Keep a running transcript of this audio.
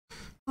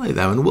Hi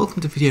there and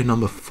welcome to video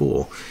number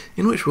 4,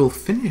 in which we'll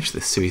finish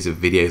this series of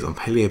videos on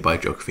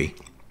paleobiography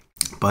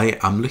by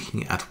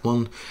looking at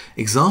one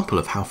example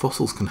of how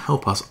fossils can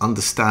help us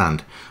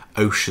understand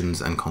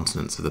oceans and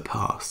continents of the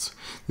past.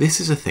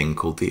 This is a thing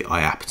called the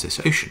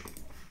Iapetus Ocean.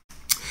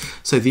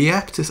 So the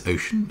Iapetus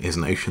Ocean is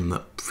an ocean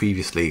that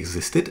previously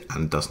existed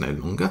and does no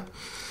longer,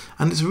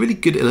 and it's a really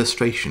good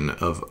illustration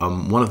of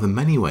one of the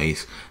many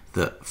ways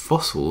that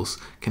fossils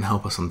can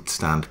help us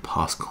understand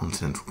past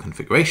continental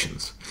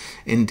configurations.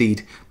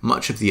 Indeed,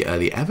 much of the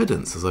early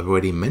evidence, as I've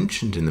already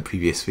mentioned in the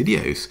previous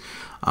videos,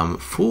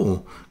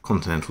 for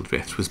continental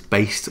drift was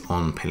based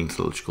on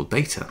paleontological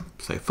data,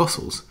 so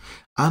fossils,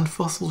 and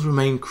fossils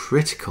remain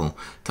critical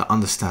to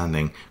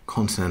understanding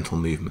continental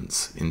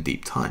movements in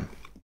deep time.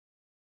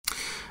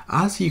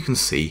 As you can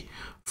see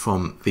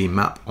from the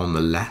map on the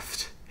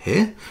left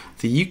here,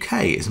 the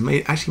UK is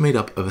actually made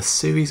up of a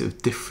series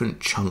of different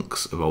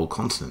chunks of old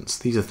continents.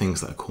 These are things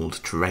that are called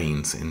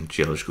terrains in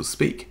geological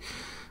speak,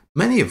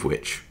 many of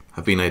which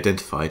have been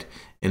identified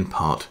in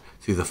part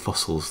through the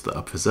fossils that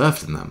are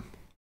preserved in them.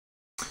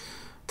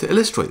 To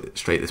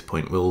illustrate this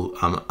point, we'll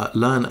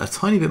learn a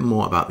tiny bit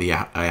more about the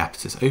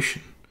Iapetus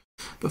Ocean.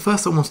 But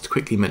first I wanted to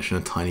quickly mention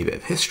a tiny bit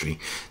of history.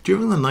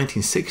 During the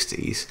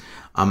 1960s,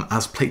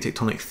 as plate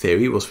tectonic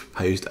theory was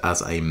proposed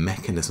as a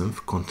mechanism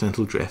for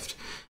continental drift,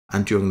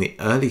 and during the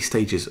early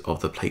stages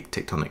of the plate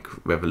tectonic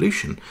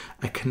revolution,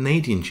 a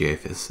Canadian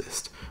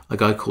geophysicist, a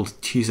guy called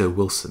Tuzo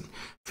Wilson,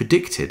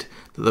 predicted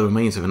that the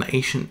remains of an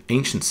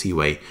ancient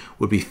seaway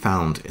would be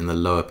found in the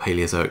lower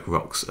Paleozoic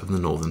rocks of the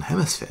Northern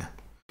Hemisphere.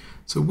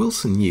 So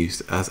Wilson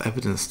used as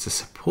evidence to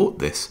support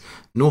this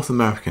North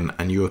American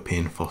and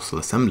European fossil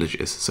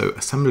assemblages, so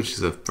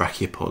assemblages of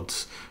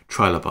brachiopods,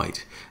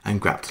 trilobite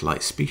and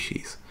graptolite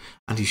species.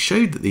 And he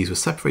showed that these were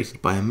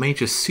separated by a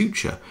major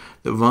suture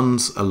that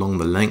runs along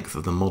the length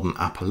of the modern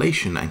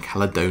Appalachian and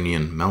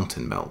Caledonian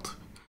mountain belt.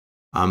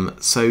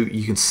 So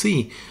you can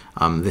see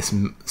this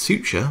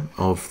suture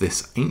of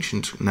this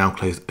ancient, now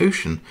closed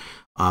ocean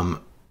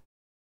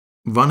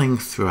running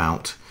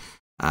throughout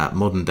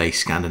modern-day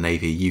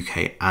Scandinavia,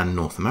 UK and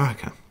North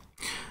America.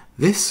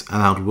 This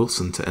allowed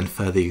Wilson to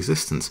infer the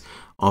existence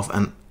of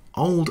an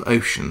old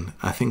ocean,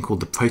 a thing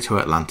called the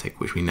Proto-Atlantic,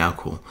 which we now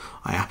call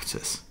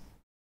Iapetus.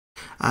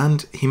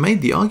 And he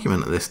made the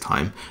argument at this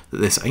time that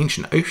this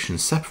ancient ocean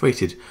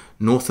separated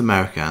North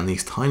America and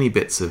these tiny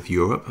bits of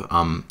Europe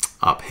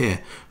up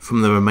here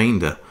from the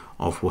remainder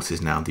of what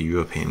is now the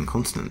European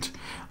continent,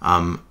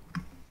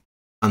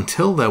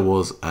 until there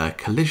was a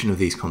collision of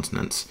these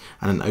continents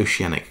and an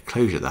oceanic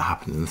closure that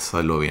happened in the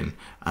Silurian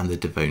and the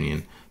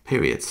Devonian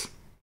periods.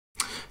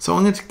 So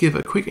I'm going to give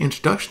a quick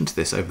introduction to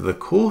this over the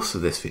course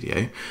of this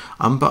video,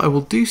 but I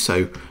will do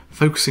so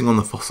focusing on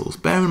the fossils.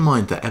 Bear in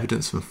mind that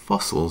evidence from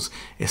fossils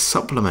is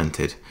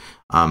supplemented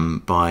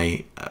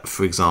by,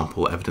 for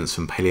example, evidence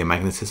from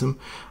paleomagnetism,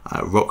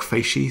 rock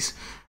facies,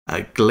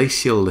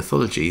 glacial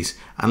lithologies,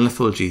 and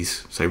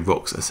lithologies, so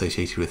rocks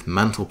associated with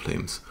mantle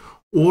plumes.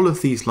 All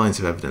of these lines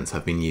of evidence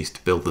have been used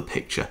to build the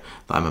picture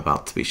that I'm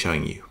about to be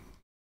showing you,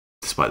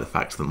 despite the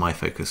fact that my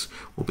focus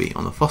will be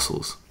on the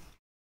fossils.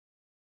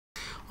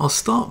 I'll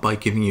start by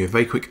giving you a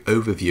very quick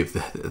overview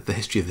of the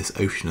history of this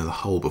ocean as a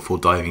whole before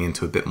diving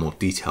into a bit more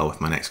detail with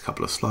my next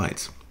couple of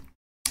slides.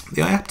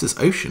 The Iapetus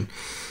Ocean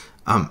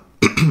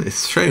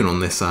is shown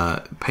on this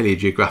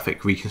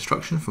paleogeographic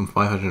reconstruction from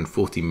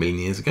 540 million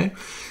years ago.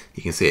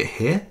 You can see it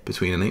here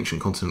between an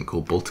ancient continent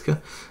called Baltica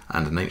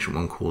and an ancient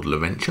one called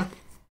Laurentia.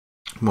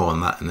 More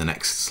on that in the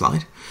next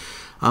slide.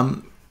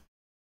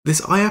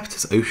 This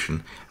Iapetus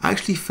Ocean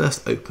actually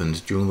first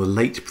opened during the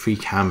late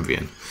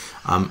Precambrian.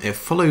 It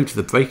followed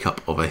the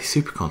breakup of a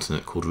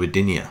supercontinent called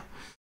Rodinia.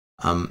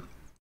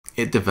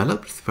 It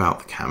developed throughout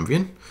the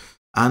Cambrian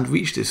and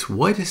reached its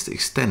widest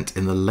extent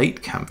in the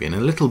late Cambrian,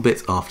 a little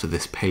bit after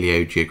this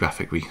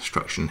paleogeographic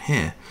reconstruction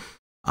here.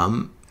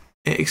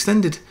 It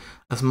extended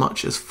as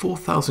much as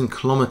 4,000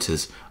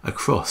 kilometers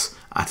across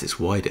at its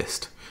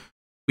widest.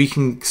 We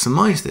can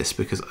surmise this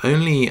because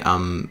only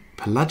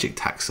pelagic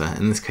taxa,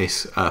 in this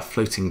case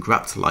floating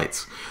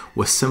graptolites,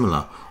 were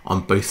similar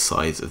on both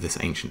sides of this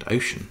ancient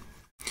ocean.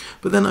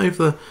 But then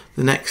over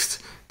the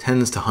next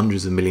tens to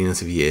hundreds of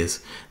millions of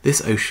years,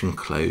 this ocean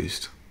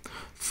closed.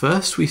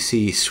 First we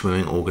see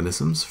swimming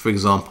organisms. For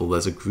example,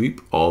 there's a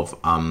group of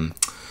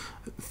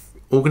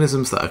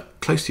organisms that are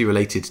closely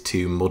related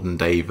to modern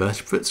day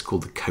vertebrates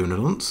called the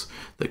conodonts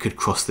that could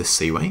cross this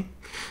seaway.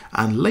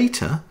 And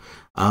later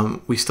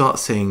we start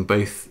seeing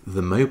both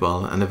the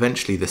mobile and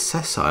eventually the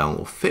sessile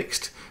or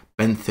fixed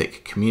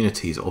benthic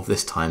communities of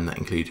this time that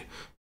include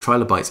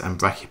trilobites and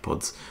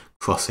brachiopods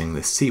crossing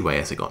this seaway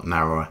as it got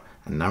narrower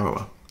and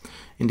narrower.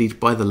 Indeed,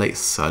 by the late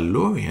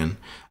Silurian,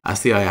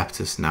 as the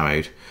Iapetus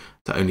narrowed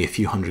to only a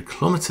few hundred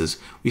kilometers,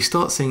 we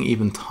start seeing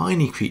even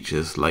tiny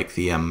creatures like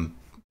the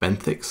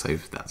benthics, so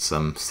that's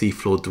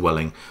seafloor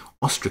dwelling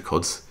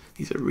ostracods.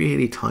 These are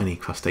really tiny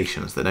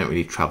crustaceans that don't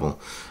really travel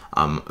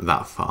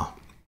that far.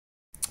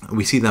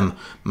 We see them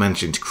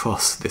managing to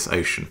cross this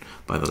ocean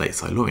by the late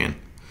Silurian.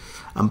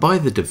 And by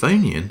the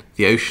Devonian,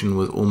 the ocean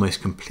was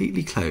almost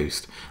completely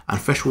closed, and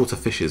freshwater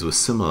fishes were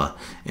similar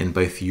in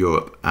both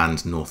Europe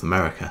and North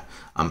America.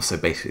 So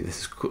basically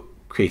this has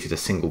created a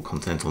single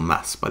continental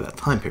mass by that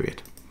time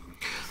period.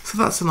 So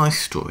that's a nice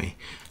story.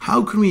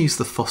 How can we use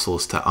the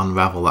fossils to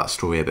unravel that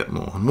story a bit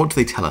more? And what do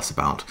they tell us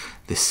about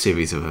this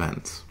series of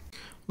events?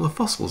 Well, the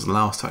fossils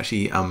allow us to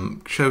actually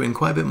show in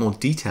quite a bit more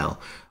detail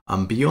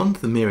beyond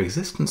the mere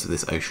existence of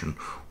this ocean,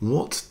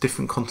 what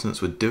different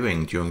continents were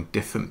doing during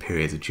different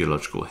periods of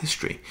geological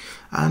history.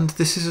 And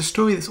this is a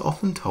story that's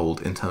often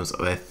told in terms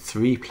of a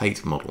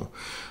three-plate model.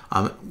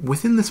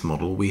 Within this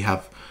model, we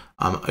have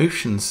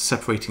oceans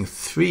separating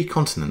three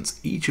continents,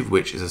 each of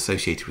which is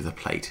associated with a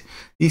plate.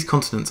 These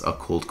continents are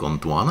called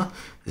Gondwana.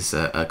 This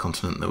is a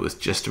continent that was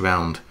just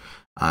around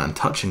and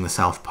touching the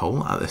South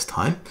Pole at this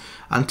time,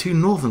 and two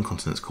northern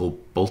continents called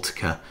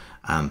Baltica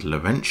and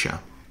Laurentia.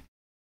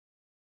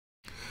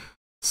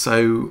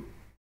 So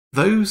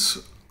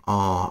those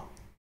are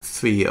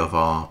three of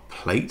our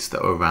plates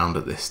that were around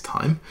at this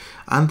time,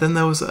 and then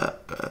there was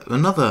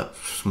another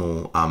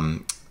small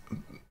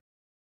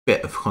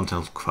bit of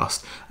continental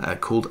crust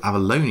called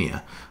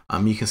Avalonia.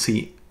 You can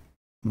see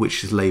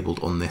which is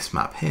labelled on this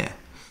map here.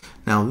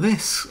 Now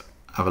this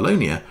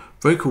Avalonia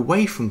broke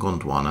away from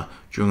Gondwana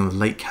during the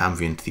late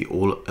Cambrian to the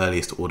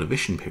earliest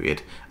Ordovician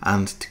period,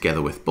 and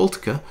together with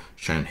Baltica,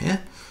 shown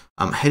here,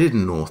 headed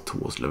north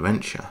towards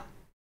Laurentia.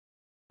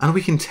 And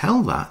we can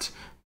tell that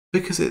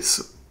because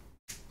it's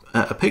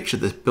a picture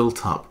that's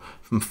built up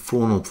from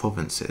faunal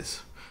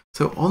provinces.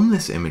 So on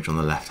this image on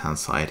the left-hand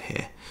side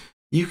here,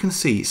 you can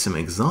see some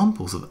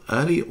examples of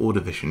early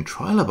Ordovician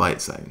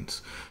trilobite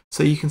zones.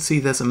 So you can see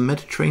there's a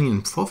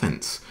Mediterranean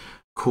province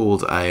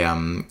called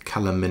a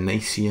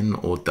Calaminacean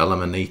or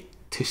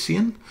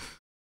Dolominatician.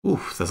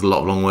 Oof, there's a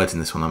lot of long words in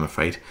this one, I'm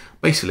afraid.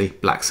 Basically,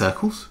 black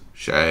circles,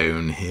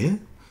 shown here,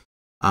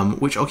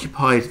 which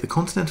occupied the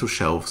continental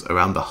shelves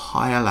around the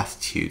higher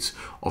latitudes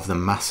of the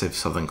massive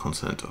southern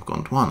continent of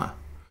Gondwana.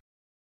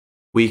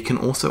 We can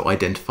also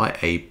identify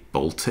a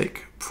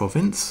Baltic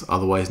province,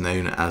 otherwise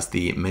known as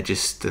the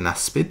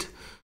Megistanaspid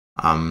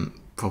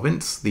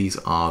province. These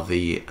are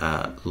the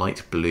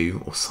light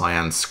blue or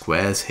cyan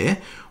squares here,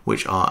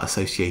 which are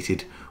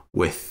associated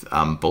with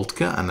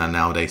Baltica and are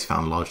nowadays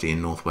found largely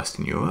in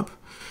northwestern Europe.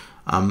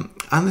 And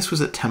this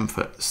was at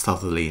temperate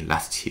southerly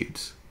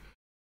latitudes.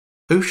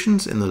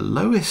 Oceans in the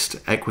lowest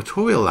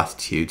equatorial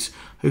latitudes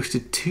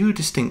hosted two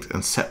distinct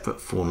and separate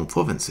faunal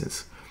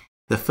provinces.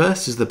 The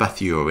first is the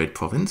Bathyurid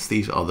province.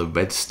 These are the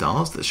red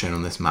stars that's shown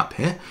on this map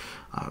here,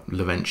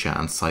 Laurentia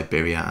and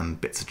Siberia and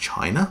bits of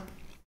China.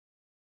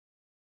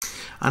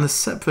 And a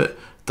separate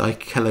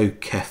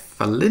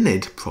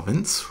Dichelocephalinid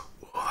province,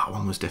 that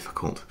one was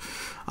difficult,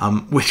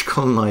 which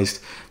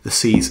colonised the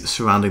seas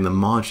surrounding the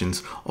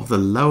margins of the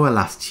lower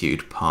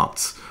latitude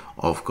parts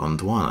of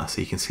Gondwana.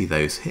 So you can see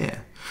those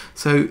here.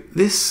 So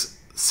this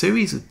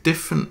series of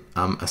different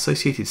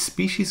associated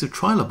species of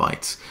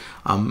trilobites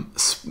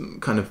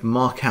kind of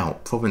mark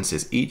out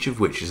provinces, each of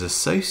which is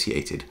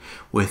associated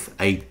with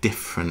a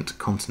different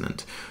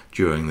continent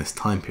during this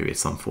time period,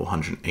 some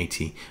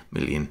 480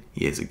 million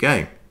years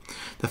ago.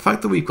 The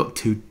fact that we've got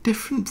two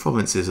different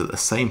provinces at the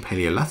same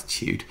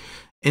paleolatitude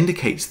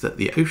indicates that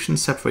the ocean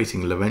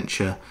separating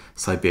Laurentia,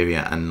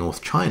 Siberia and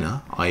North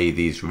China, i.e.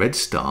 these red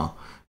star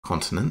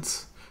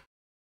continents,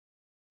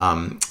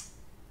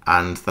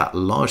 and that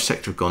large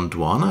sector of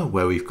Gondwana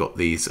where we've got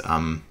these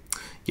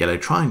yellow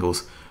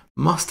triangles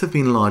must have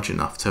been large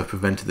enough to have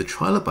prevented the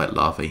trilobite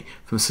larvae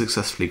from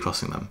successfully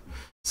crossing them.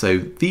 So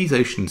these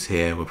oceans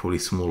here were probably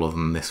smaller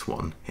than this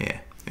one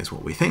here, is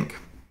what we think.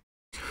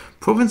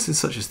 Provinces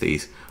such as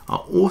these are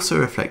also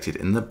reflected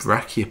in the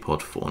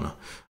brachiopod fauna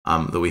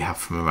that we have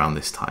from around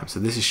this time. So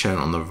this is shown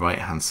on the right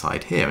hand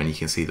side here, and you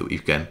can see that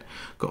we've again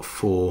got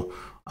 4,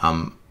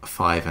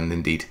 5 and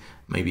indeed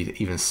maybe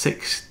even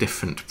 6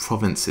 different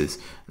provinces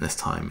in this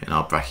time in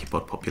our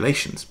brachiopod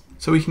populations.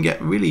 So we can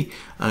get really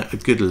a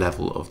good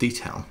level of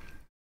detail.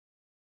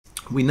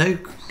 We know,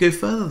 go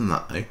further than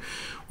that though,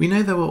 we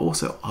know there were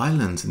also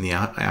islands in the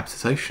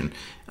Iapetus Ocean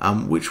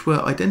which were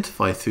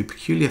identified through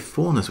peculiar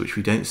faunas which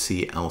we don't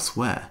see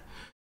elsewhere.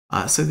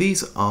 So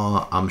these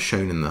are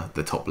shown in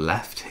the top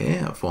left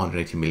here,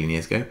 480 million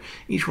years ago.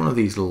 Each one of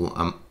these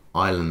little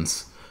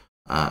islands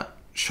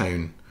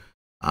shown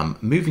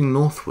moving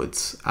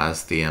northwards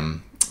as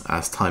time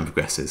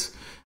progresses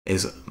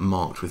is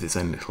marked with its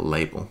own little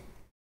label.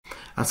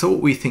 And so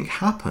what we think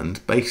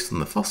happened based on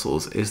the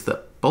fossils is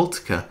that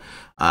Baltica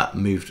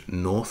moved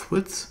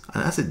northwards,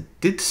 and as it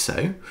did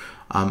so,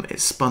 it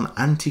spun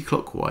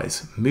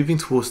anti-clockwise, moving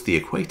towards the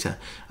equator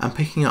and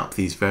picking up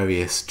these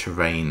various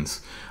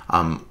terrains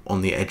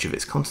on the edge of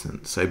its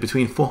continent. So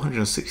between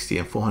 460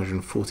 and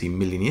 440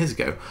 million years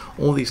ago,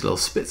 all these little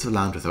spits of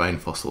land with their own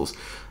fossils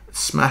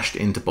smashed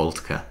into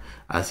Baltica,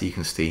 as you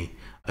can see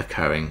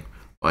occurring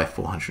by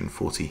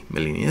 440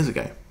 million years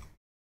ago.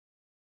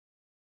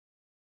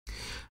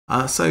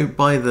 So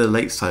by the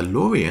late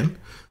Silurian,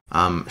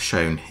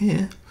 shown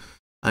here,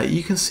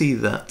 you can see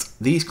that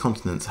these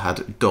continents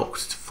had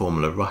docked to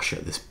form Russia,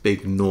 this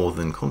big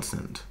northern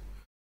continent.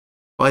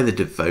 By the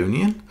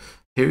Devonian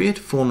period,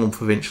 faunal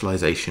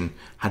provincialization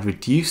had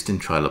reduced in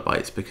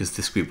trilobites because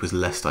this group was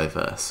less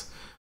diverse.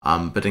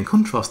 But in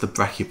contrast, the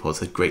brachiopods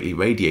had greatly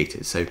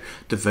radiated, so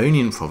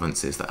Devonian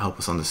provinces that help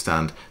us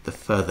understand the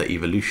further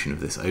evolution of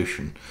this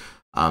ocean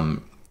are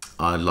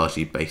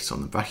largely based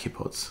on the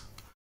brachiopods.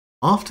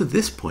 After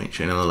this point,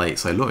 shown in the late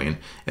Silurian,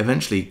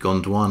 eventually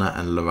Gondwana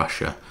and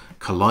Laurussia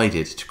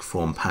collided to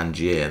form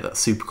Pangaea, that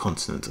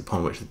supercontinent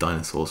upon which the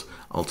dinosaurs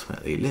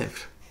ultimately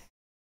lived.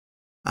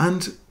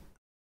 And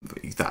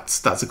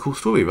that's a cool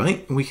story,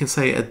 right? We can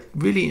say a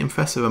really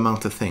impressive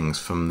amount of things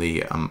from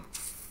the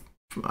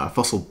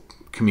fossil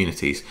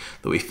communities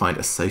that we find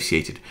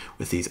associated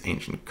with these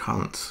ancient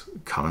continents.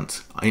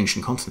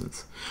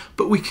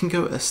 But we can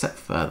go a step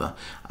further,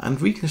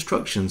 and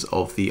reconstructions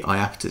of the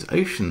Iapetus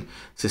ocean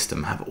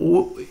system have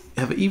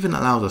even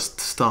allowed us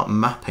to start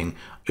mapping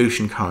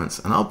ocean currents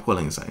and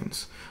upwelling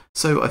zones.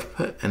 So I've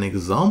put an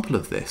example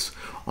of this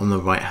on the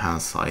right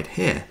hand side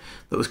here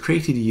that was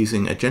created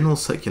using a general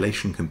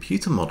circulation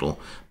computer model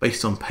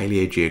based on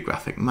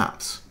paleogeographic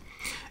maps.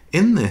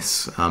 In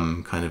this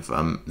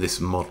this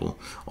model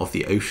of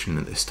the ocean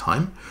at this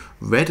time,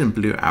 red and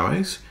blue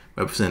arrows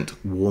represent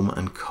warm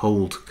and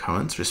cold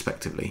currents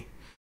respectively.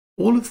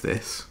 All of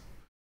this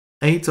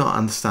aids our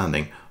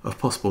understanding of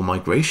possible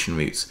migration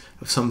routes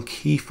of some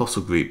key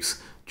fossil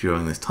groups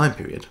during this time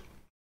period.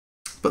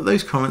 But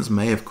those currents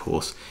may, of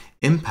course,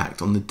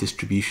 impact on the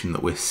distribution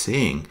that we're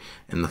seeing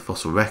in the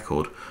fossil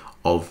record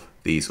of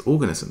these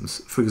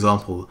organisms. For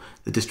example,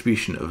 the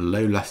distribution of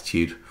low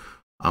latitude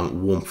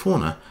warm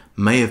fauna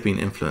may have been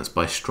influenced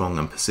by strong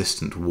and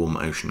persistent warm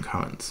ocean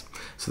currents.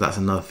 So that's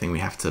another thing we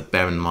have to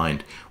bear in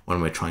mind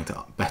when we're trying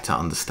to better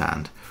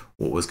understand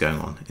what was going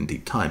on in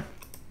deep time.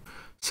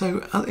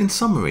 So in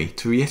summary,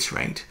 to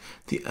reiterate,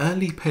 the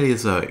early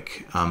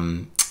Paleozoic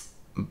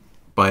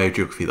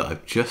biogeography that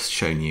I've just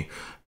shown you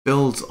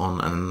builds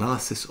on an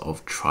analysis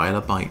of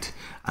trilobite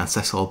and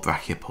sessile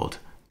brachiopod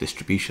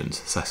distributions.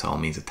 Sessile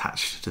means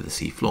attached to the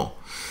seafloor.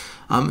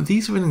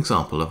 These are an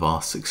example of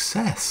our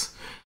success.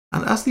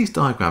 And as these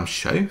diagrams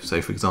show, so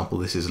for example,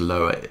 this is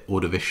lower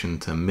Ordovician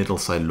to middle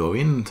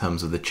Silurian in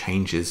terms of the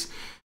changes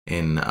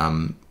in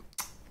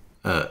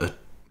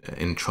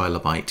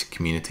trilobite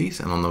communities,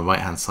 and on the right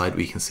hand side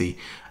we can see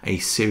a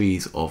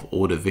series of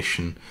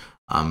Ordovician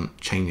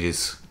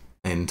changes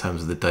in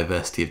terms of the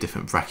diversity of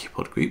different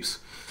brachiopod groups.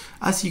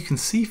 As you can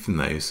see from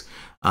those,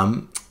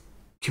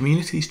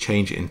 communities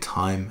change in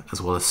time as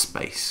well as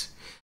space.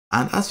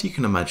 And as you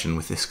can imagine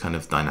with this kind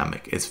of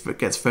dynamic, it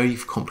gets very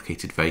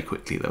complicated very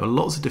quickly. There are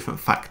lots of different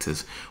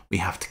factors we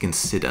have to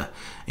consider,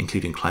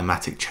 including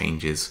climatic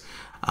changes,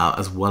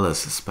 as well as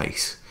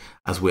space,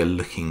 as we're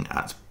looking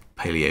at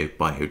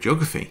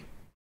paleobiogeography.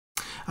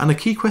 And a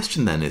key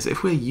question then is,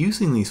 if we're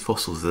using these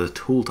fossils as a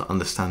tool to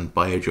understand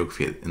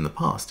biogeography in the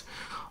past,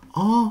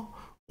 are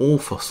all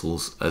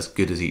fossils as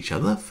good as each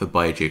other for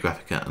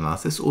biogeographic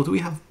analysis, or do we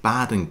have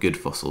bad and good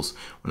fossils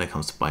when it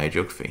comes to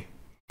biogeography?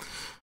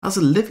 As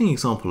a living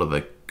example of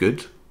a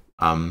good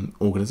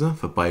organism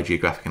for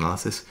biogeographic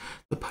analysis,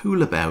 the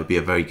polar bear would be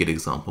a very good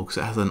example because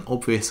it has an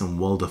obvious and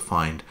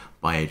well-defined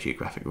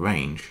biogeographic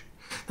range.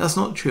 That's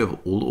not true of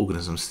all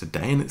organisms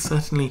today, and it's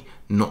certainly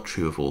not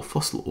true of all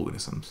fossil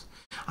organisms.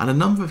 And a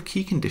number of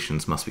key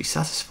conditions must be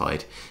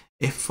satisfied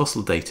if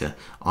fossil data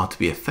are to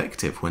be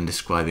effective when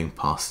describing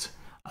past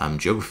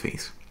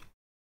geographies.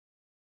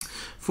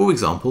 For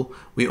example,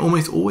 we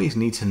almost always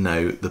need to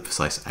know the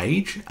precise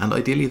age and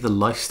ideally the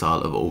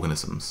lifestyle of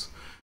organisms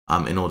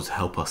in order to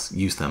help us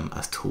use them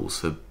as tools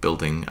for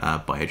building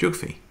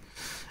biogeography.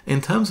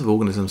 In terms of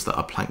organisms that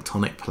are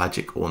planktonic,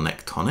 pelagic or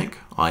nectonic,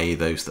 i.e.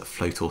 those that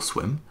float or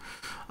swim,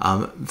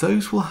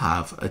 those will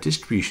have a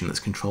distribution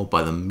that's controlled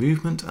by the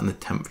movement and the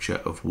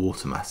temperature of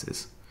water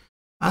masses.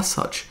 As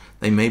such,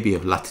 they may be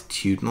of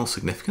latitudinal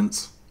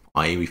significance,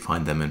 i.e. we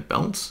find them in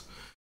belts,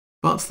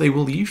 but they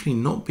will usually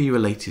not be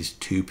related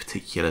to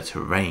particular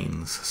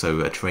terrains, so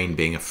a terrain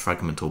being a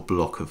fragment or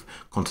block of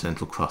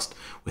continental crust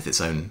with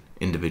its own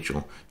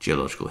individual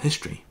geological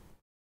history.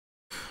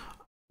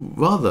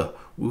 Rather,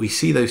 we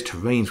see those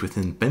terrains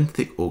within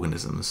benthic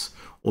organisms,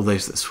 or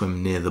those that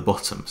swim near the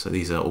bottom, so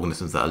these are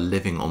organisms that are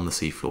living on the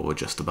seafloor or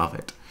just above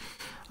it.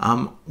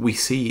 We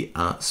see,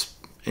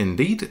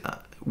 indeed,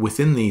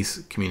 within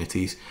these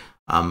communities,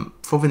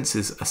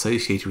 provinces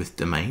associated with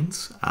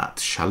domains at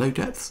shallow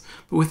depths,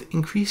 but with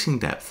increasing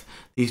depth,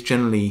 these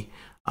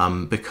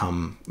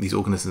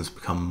organisms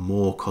become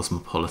more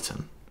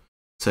cosmopolitan.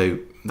 So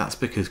that's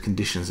because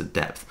conditions at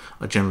depth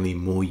are generally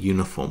more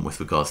uniform with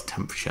regards to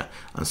temperature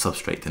and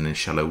substrate than in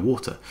shallow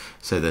water,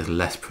 so there's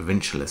less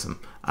provincialism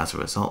as a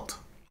result.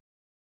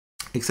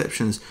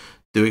 Exceptions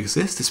do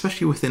exist,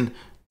 especially within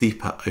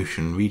deeper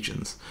ocean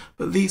regions,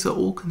 but these are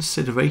all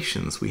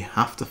considerations we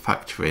have to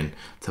factor in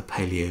to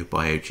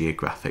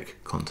paleobiogeographic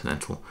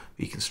continental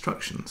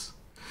reconstructions.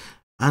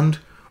 And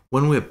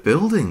when we're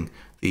building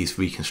these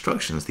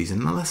reconstructions, these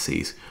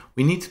analyses,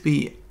 we need to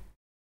be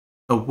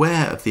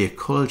aware of the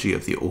ecology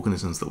of the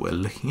organisms that we're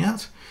looking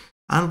at,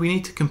 and we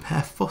need to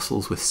compare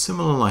fossils with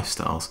similar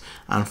lifestyles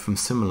and from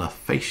similar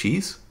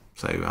facies,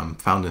 so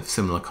found in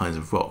similar kinds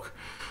of rock,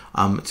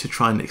 to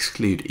try and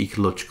exclude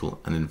ecological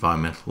and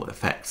environmental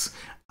effects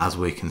as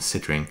we're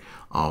considering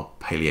our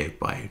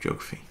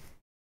paleobiogeography.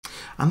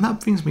 And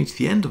that brings me to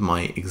the end of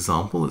my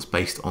example that's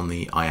based on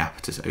the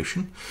Iapetus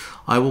Ocean.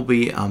 I will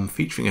be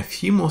featuring a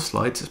few more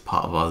slides as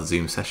part of our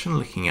Zoom session,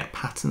 looking at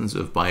patterns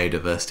of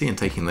biodiversity and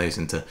taking those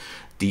into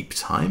deep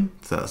time.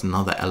 So that's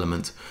another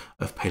element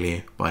of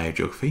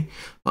paleobiogeography.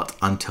 But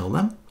until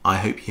then, I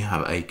hope you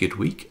have a good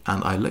week,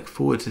 and I look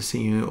forward to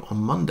seeing you on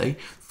Monday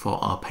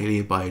for our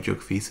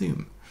Paleobiogeography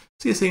Zoom.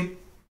 See you soon.